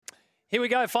Here we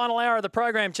go, final hour of the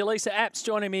program. Jelisa Apps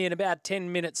joining me in about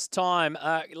 10 minutes' time.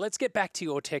 Let's get back to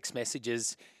your text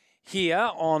messages here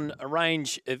on a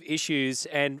range of issues.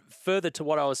 And further to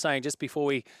what I was saying just before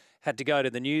we had to go to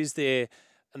the news there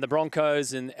and the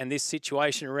Broncos and this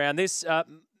situation around this.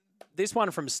 This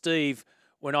one from Steve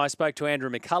when I spoke to Andrew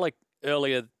McCulloch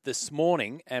earlier this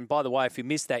morning. And by the way, if you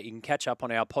missed that, you can catch up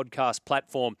on our podcast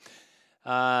platform.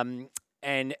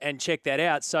 And check that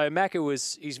out. So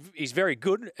Macca he's very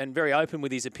good and very open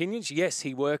with his opinions. Yes,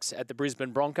 he works at the Brisbane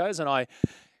Broncos, and I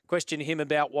questioned him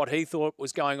about what he thought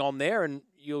was going on there, and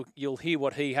you'll hear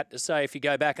what he had to say if you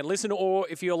go back and listen. Or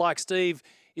if you're like Steve,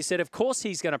 you said, of course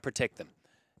he's going to protect them.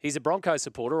 He's a Broncos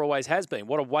supporter, always has been.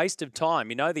 What a waste of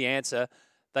time. You know the answer.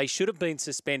 They should have been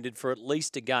suspended for at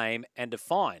least a game and a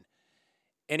fine.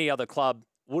 Any other club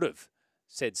would have,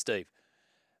 said Steve.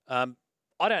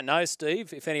 I don't know,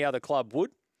 Steve, if any other club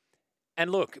would.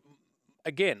 And look,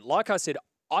 again, like I said,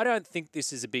 I don't think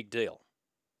this is a big deal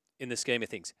in the scheme of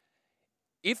things.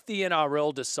 If the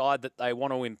NRL decide that they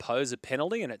want to impose a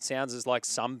penalty, and it sounds as like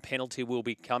some penalty will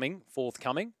be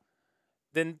forthcoming,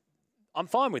 then I'm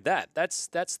fine with that.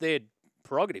 That's their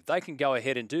prerogative. They can go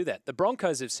ahead and do that. The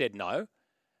Broncos have said no,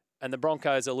 and the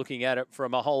Broncos are looking at it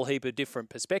from a whole heap of different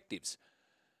perspectives.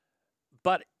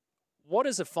 But what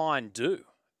does a fine do?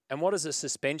 And what does a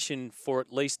suspension for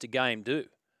at least a game do?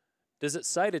 Does it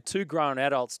say to two grown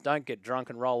adults, don't get drunk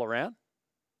and roll around?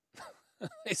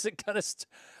 Is it going to,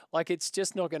 it's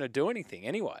just not going to do anything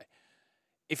anyway.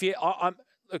 If you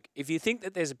think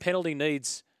that there's a penalty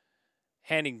needs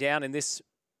handing down in this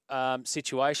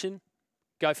situation,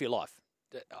 go for your life.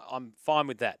 I'm fine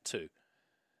with that too.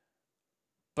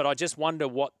 But I just wonder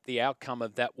what the outcome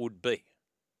of that would be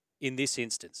in this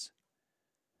instance.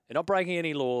 They're not breaking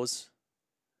any laws.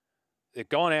 They've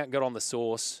gone out and got on the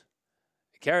source,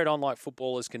 carried on like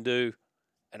footballers can do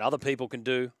and other people can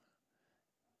do,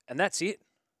 and that's it.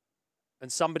 And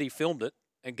somebody filmed it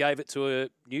and gave it to a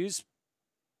news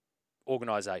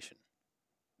organisation.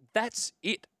 That's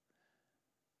it.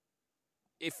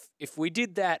 If we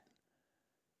did that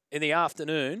in the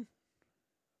afternoon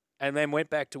and then went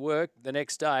back to work the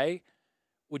next day,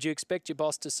 would you expect your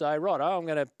boss to say, right, I'm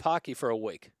going to park you for a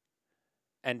week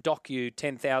and dock you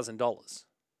 $10,000?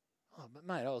 Oh, but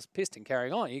mate, I was pissed and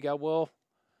carrying on. You go, well,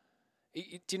 do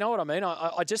you know what I mean?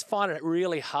 I just find it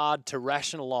really hard to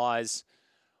rationalise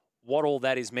what all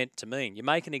that is meant to mean. You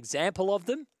make an example of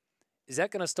them. Is that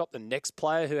going to stop the next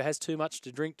player who has too much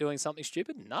to drink doing something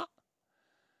stupid? No.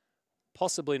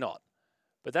 Possibly not.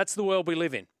 But that's the world we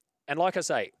live in. And like I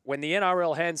say, when the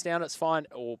NRL hands down its fine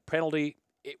or penalty,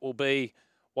 it will be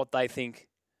what they think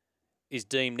is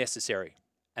deemed necessary.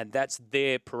 And that's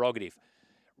their prerogative.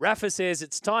 Rafa says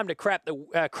it's time to crack the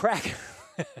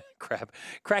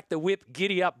whip,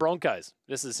 giddy up Broncos.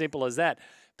 Just as simple as that.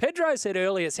 Pedro said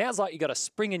earlier, it sounds like you got a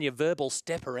spring in your verbal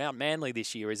step around Manly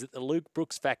this year. Is it the Luke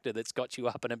Brooks factor that's got you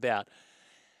up and about?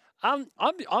 I'm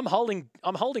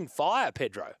holding fire,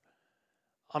 Pedro.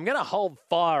 I'm going to hold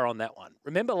fire on that one.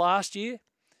 Remember last year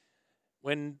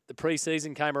when the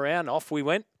preseason came around, off we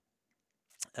went.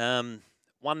 Won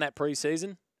that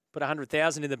preseason, put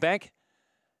 $100,000 in the bank.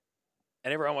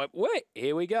 And everyone went, wait,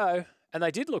 here we go. And they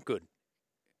did look good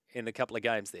in a couple of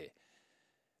games there.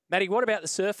 Matty, what about the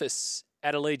surface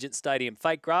at Allegiant Stadium?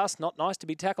 Fake grass, not nice to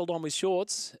be tackled on with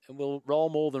shorts, and will roll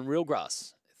more than real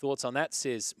grass. Thoughts on that,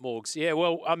 says Morgs. Yeah,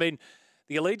 well, I mean,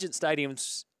 the Allegiant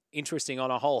Stadium's interesting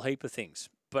on a whole heap of things.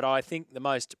 But I think the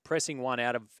most pressing one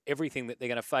out of everything that they're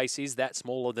going to face is that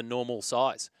smaller than normal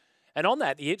size. And on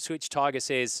that, the Ipswich Tiger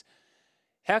says,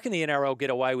 how can the NRL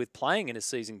get away with playing in a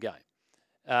season game?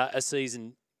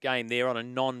 There on a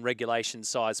non-regulation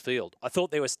size field. I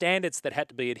thought there were standards that had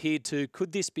to be adhered to.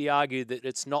 Could this be argued that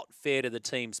it's not fair to the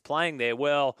teams playing there?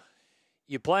 Well,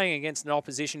 you're playing against an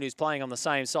opposition who's playing on the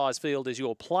same size field as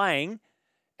you're playing.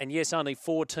 And yes, only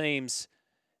 4 teams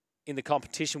in the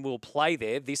competition will play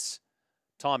there this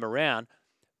time around.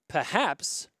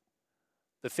 Perhaps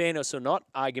the fairness or not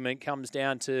argument comes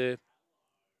down to,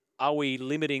 are we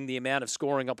limiting the amount of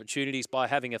scoring opportunities by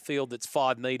having a field that's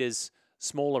 5 metres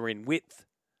smaller in width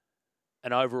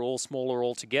and overall smaller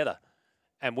altogether?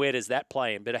 And where does that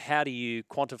play in? But how do you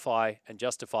quantify and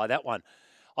justify that one?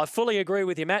 I fully agree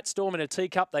with you, Matt. Storm in a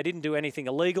teacup. They didn't do anything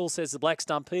illegal, says the Black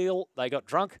Stump Heel. They got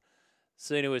drunk.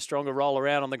 Seen who was stronger roll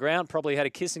around on the ground. Probably had a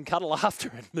kiss and cuddle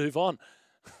after and move on.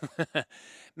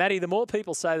 Matty, the more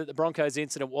people say that the Broncos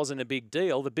incident wasn't a big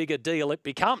deal, the bigger deal it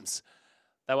becomes.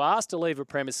 They were asked to leave a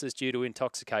premises due to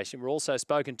intoxication. Were also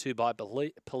spoken to by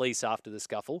police after the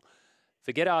scuffle.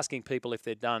 Forget asking people if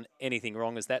they've done anything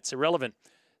wrong, as that's irrelevant.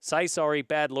 Say sorry,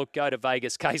 bad look, go to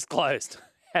Vegas, case closed.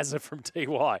 Hazard from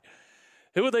TY.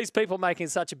 Who are these people making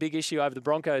such a big issue over the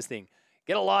Broncos thing?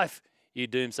 Get a life, you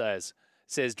doomsayers,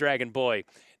 says Dragon Boy,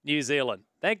 New Zealand.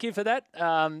 Thank you for that.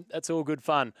 That's all good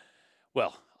fun.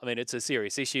 Well, I mean, it's a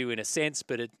serious issue in a sense,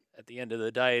 but at the end of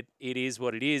the day, it is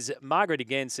what it is. Margaret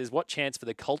again says, what chance for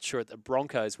the culture at the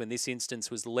Broncos when this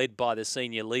instance was led by the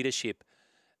senior leadership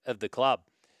of the club?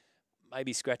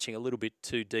 Maybe scratching a little bit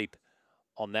too deep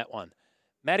on that one.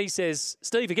 Maddie says,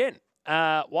 Steve again,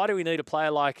 why do we need a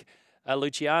player like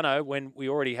Luciano when we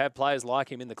already have players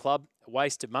like him in the club? A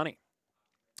waste of money.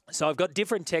 So I've got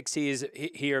different texts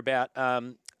here about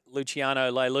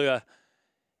Luciano Leilua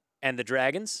and the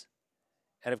Dragons.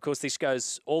 And, of course, this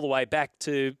goes all the way back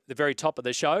to the very top of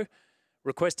the show,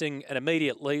 requesting an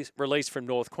immediate release from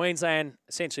North Queensland.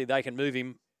 Essentially, they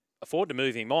can afford to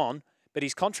move him on, but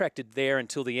he's contracted there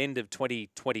until the end of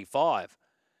 2025.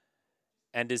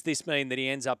 And does this mean that he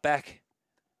ends up back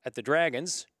at the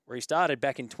Dragons, where he started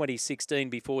back in 2016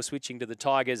 before switching to the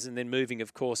Tigers and then moving,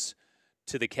 of course,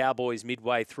 to the Cowboys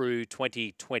midway through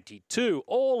 2022?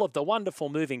 All of the wonderful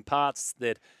moving parts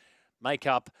that make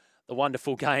up the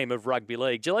wonderful game of rugby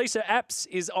league. Jelisa Apps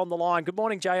is on the line. Good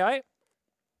morning, J.A.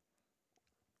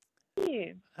 Thank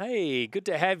you. Hey, good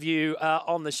to have you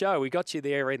on the show. We got you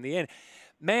there in the end.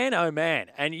 Man, oh man,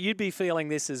 and you'd be feeling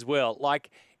this as well.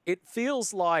 Like, it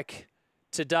feels like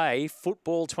today,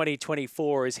 football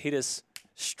 2024 has hit us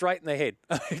straight in the head.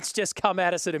 It's just come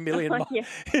at us at a million Yeah.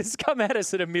 It's come at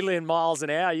us at a million miles an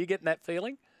hour. Are you getting that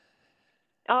feeling?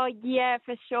 Oh, yeah,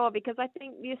 for sure, because I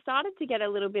think you started to get a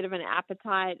little bit of an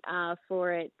appetite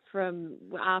for it from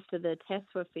after the tests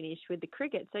were finished with the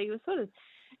cricket. So you were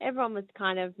everyone was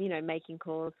kind of, making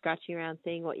calls, scratching around,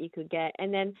 seeing what you could get.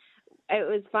 And then it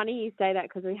was funny you say that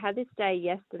because we had this day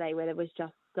yesterday where there was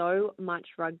just so much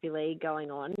rugby league going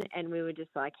on, and we were just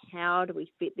like, how do we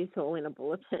fit this all in a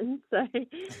bulletin? So those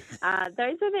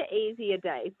are the easier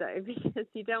days, though, because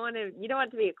you don't want it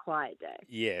to be a quiet day.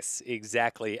 Yes,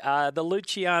 exactly. The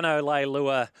Luciano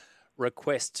Leilua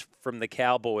request from the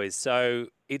Cowboys. So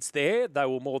it's there. They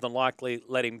will more than likely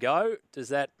let him go. Does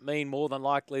that mean more than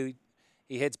likely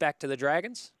he heads back to the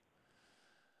Dragons?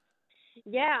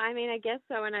 Yeah, I mean, I guess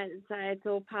so, and it's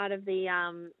all part of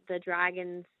the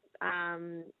Dragons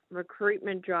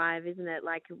recruitment drive, isn't it?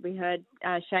 Like we heard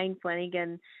Shane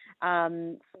Flanagan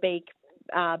speak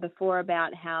before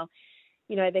about how,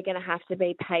 they're going to have to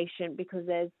be patient because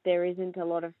there isn't a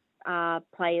lot of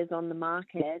players on the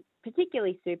market,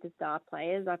 particularly superstar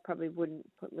players. I probably wouldn't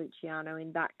put Luciano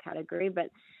in that category, but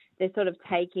they're sort of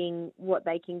taking what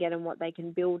they can get and what they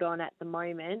can build on at the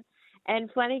moment.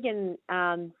 And Flanagan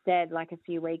said like a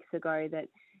few weeks ago that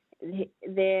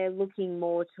they're looking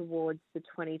more towards the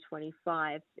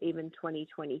 2025, even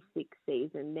 2026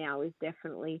 season now is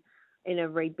definitely in a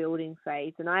rebuilding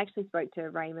phase. And I actually spoke to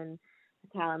Raymond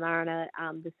Talamarina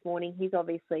this morning. He's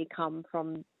obviously come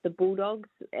from the Bulldogs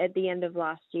at the end of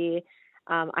last year.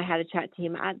 I had a chat to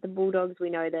him at the Bulldogs. We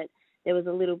know that there was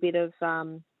a little bit of,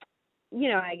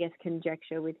 I guess,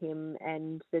 conjecture with him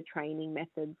and the training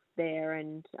methods there,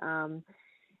 and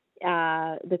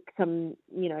some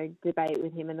debate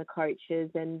with him and the coaches,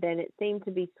 and then it seemed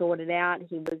to be sorted out.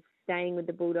 He was staying with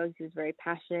the Bulldogs. He was very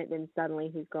passionate. Then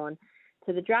suddenly he's gone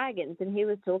to the Dragons, and he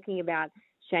was talking about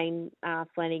Shane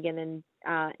Flanagan and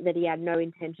that he had no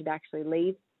intention to actually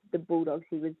leave the Bulldogs.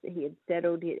 He had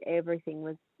settled. Everything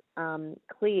was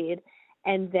cleared.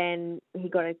 And then he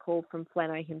got a call from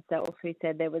Flano himself, who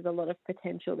said there was a lot of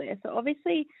potential there. So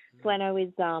obviously Flano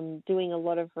is doing a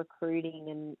lot of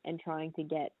recruiting and trying to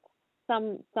get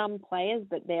some players,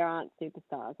 but there aren't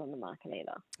superstars on the market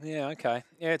either. Yeah, okay.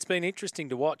 Yeah, it's been interesting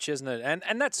to watch, isn't it?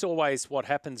 And that's always what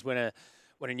happens when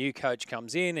a new coach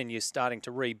comes in and you're starting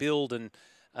to rebuild. And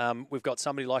we've got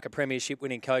somebody like a premiership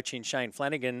winning coach in Shane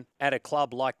Flanagan at a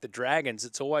club like the Dragons.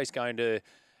 It's always going to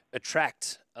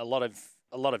attract a lot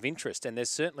of interest, and there's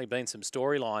certainly been some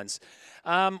storylines.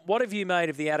 What have you made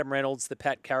of the Adam Reynolds, the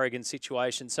Pat Carrigan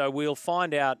situation? So we'll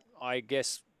find out, I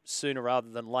guess, sooner rather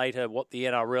than later what the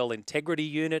NRL integrity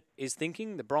unit is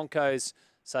thinking. The Broncos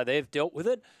say they've dealt with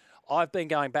it. I've been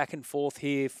going back and forth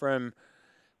here from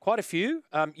quite a few.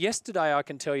 Yesterday, I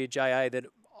can tell you, JA, that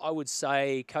I would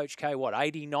say, Coach K,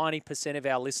 80, 90% of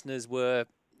our listeners were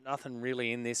nothing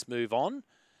really in this, move on.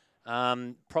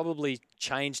 Probably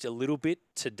changed a little bit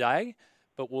today,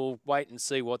 but we'll wait and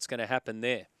see what's going to happen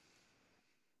there.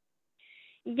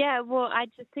 Yeah, well, I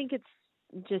just think it's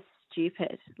just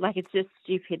stupid. Like, it's just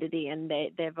stupidity, and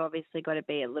they've obviously got to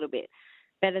be a little bit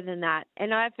better than that.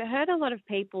 And I've heard a lot of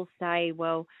people say,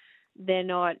 well, they're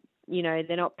not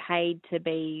paid to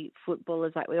be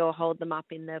footballers. Like, we all hold them up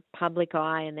in the public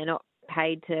eye, and they're not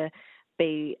paid to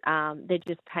be, they're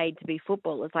just paid to be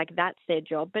footballers. Like, that's their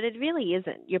job, but it really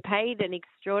isn't. You're paid an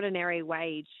extraordinary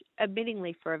wage,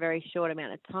 admittingly for a very short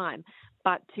amount of time,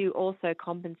 but to also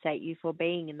compensate you for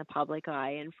being in the public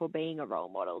eye and for being a role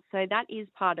model. So that is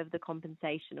part of the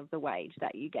compensation of the wage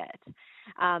that you get.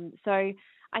 So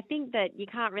I think that you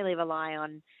can't really rely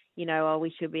on,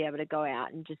 we should be able to go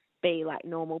out and just be like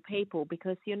normal people,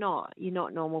 because you're not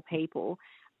normal people.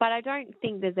 But I don't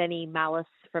think there's any malice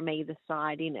from either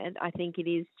side in it. I think it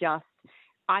is just,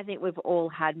 I think we've all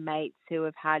had mates who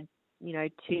have had,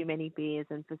 too many beers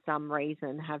and for some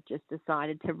reason have just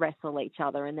decided to wrestle each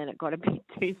other, and then it got a bit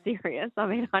too serious. I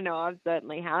mean, I know I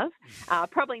certainly have.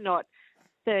 Probably not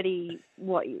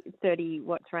 34,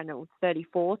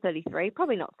 33,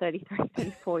 probably not 33,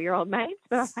 34-year-old mates,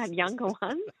 but I've had younger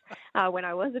ones when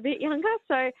I was a bit younger.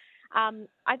 So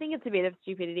I think it's a bit of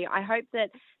stupidity. I hope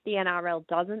that the NRL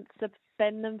doesn't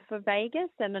suspend them for Vegas.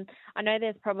 And I know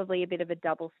there's probably a bit of a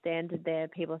double standard there.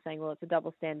 People are saying, well, it's a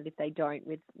double standard if they don't,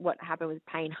 with what happened with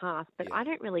Payne Haas. But yeah, I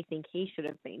don't really think he should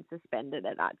have been suspended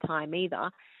at that time either.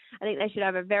 I think they should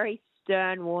have a very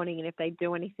stern warning, and if they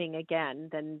do anything again,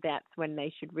 then that's when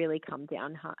they should really come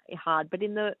down hard. But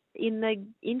in the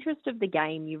interest of the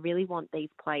game, you really want these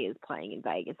players playing in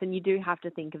Vegas, and you do have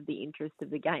to think of the interest of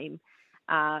the game.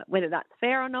 Whether that's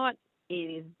fair or not, it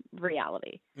is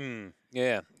reality.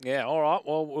 Yeah. All right.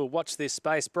 Well, we'll watch this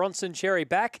space. Bronson Xerri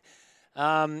back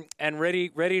and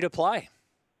ready to play.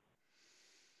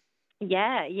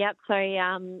 Yeah, yep. So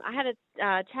I had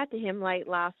a chat to him late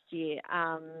last year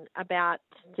about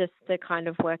just the kind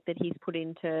of work that he's put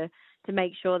into to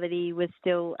make sure that he was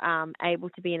still able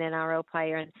to be an NRL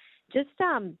player, and just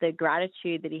the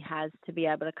gratitude that he has to be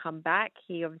able to come back.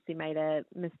 He obviously made a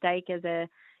mistake as a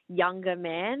younger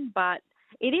man, but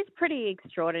it is pretty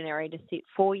extraordinary to sit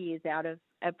 4 years out of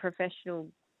a professional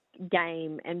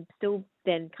game and still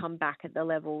then come back at the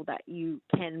level that you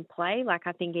can play. Like,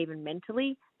 I think even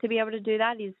mentally to be able to do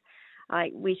that is,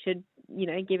 we should,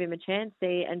 give him a chance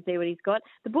and see what he's got.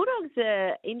 The Bulldogs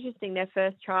are interesting. Their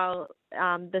first trial,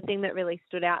 the thing that really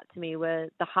stood out to me were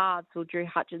the halves. Well, Drew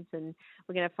Hutchinson,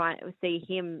 we're going to see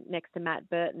him next to Matt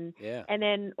Burton. Yeah. And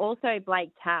then also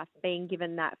Blake Taaffe being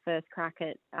given that first crack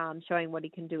at showing what he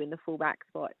can do in the fullback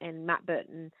spot. And Matt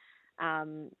Burton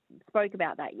spoke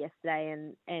about that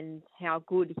yesterday and how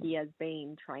good he has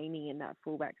been training in that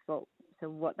fullback spot. So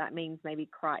what that means, maybe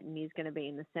Crichton is going to be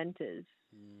in the centres.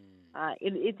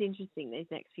 It's interesting, these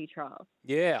next few trials.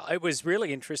 Yeah, it was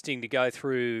really interesting to go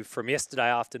through from yesterday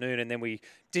afternoon, and then we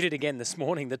did it again this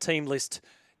morning, the team list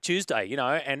Tuesday,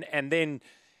 and then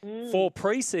for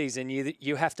pre-season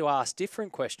you have to ask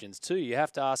different questions too. You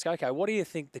have to ask, okay, what do you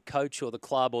think the coach or the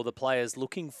club or the players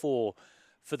looking for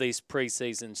these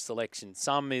pre-season selections?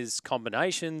 Some is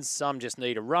combinations, some just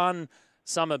need a run,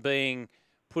 some are being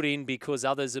put in because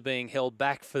others are being held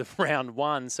back for round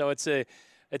one. So it's a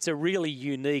really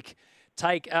unique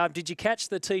take. Did you catch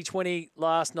the T20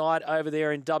 last night over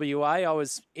there in WA? I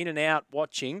was in and out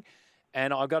watching,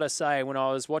 and I got to say, when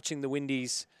I was watching the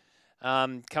Windies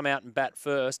come out and bat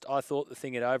first, I thought the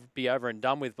thing would be over and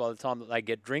done with by the time that they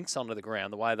get drinks onto the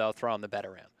ground, the way they were throwing the bat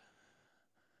around.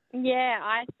 Yeah,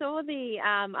 I saw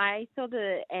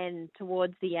the end,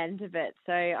 towards the end of it.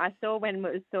 So I saw when it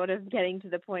was sort of getting to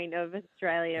the point of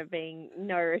Australia being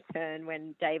no return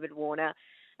when David Warner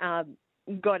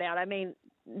got out. I mean,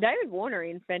 David Warner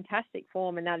in fantastic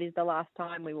form, and that is the last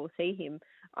time we will see him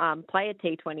play a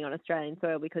T20 on Australian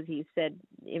soil, because he said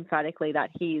emphatically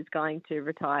that he is going to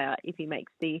retire if he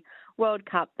makes the World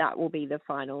Cup. That will be the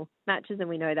final matches, and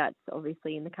we know that's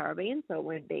obviously in the Caribbean, so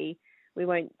we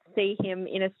won't see him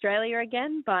in Australia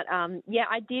again. But yeah,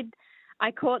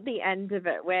 I caught the end of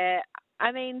it where,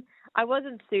 I mean, I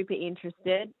wasn't super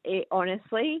interested,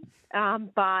 honestly,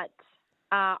 but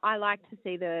I like to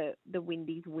see the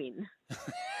Windies win.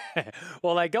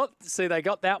 Well, they got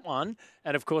that one,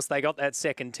 and of course they got that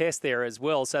second test there as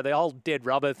well. So the old dead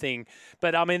rubber thing.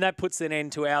 But I mean, that puts an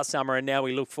end to our summer, and now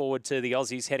we look forward to the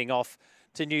Aussies heading off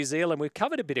to New Zealand. We've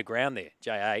covered a bit of ground there,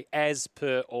 JA, as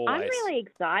per always. I'm really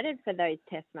excited for those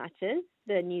test matches,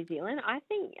 the New Zealand. I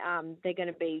think they're going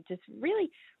to be just really,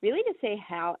 really to see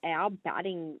how our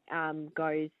batting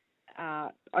goes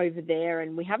over there.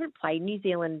 And we haven't played New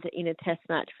Zealand in a test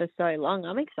match for so long.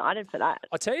 I'm excited for that.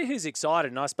 I'll tell you who's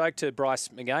excited, and I spoke to Bryce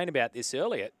McGain about this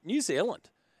earlier, New Zealand.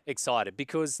 Excited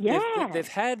because they've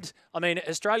had, I mean,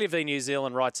 Australia v New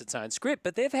Zealand writes its own script,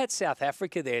 but they've had South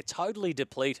Africa there totally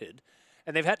depleted.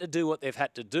 And they've had to do what they've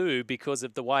had to do because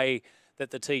of the way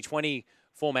that the T20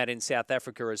 format in South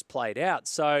Africa has played out.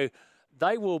 So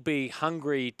they will be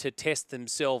hungry to test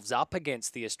themselves up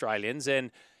against the Australians.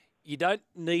 And you don't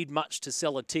need much to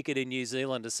sell a ticket in New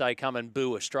Zealand to say, come and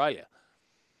boo Australia.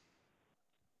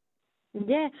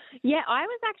 Yeah, I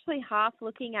was actually half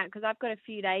looking at, because I've got a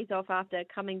few days off after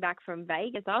coming back from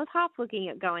Vegas, I was half looking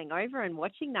at going over and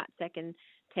watching that second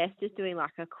test, just doing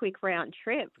like a quick round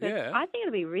trip. Yeah. I think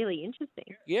it'll be really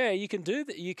interesting. Yeah, you can do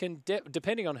that. You can,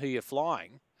 depending on who you're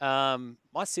flying.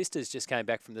 My sisters just came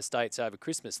back from the States over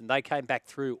Christmas, and they came back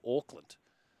through Auckland.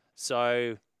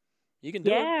 So you can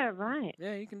do it. Yeah, right.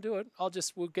 Yeah, you can do it.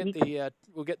 We'll get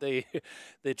the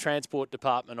the transport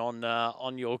department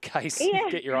on your case. Yeah.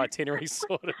 Get your itinerary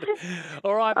sorted.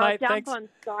 All right, I'll mate. jump Thanks. on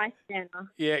Skyscanner.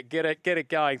 Yeah, get it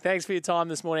going. Thanks for your time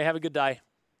this morning. Have a good day.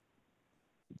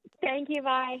 Thank you,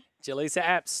 bye. Jelisa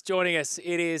Apps joining us.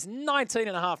 It is 19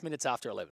 and a half minutes after 11.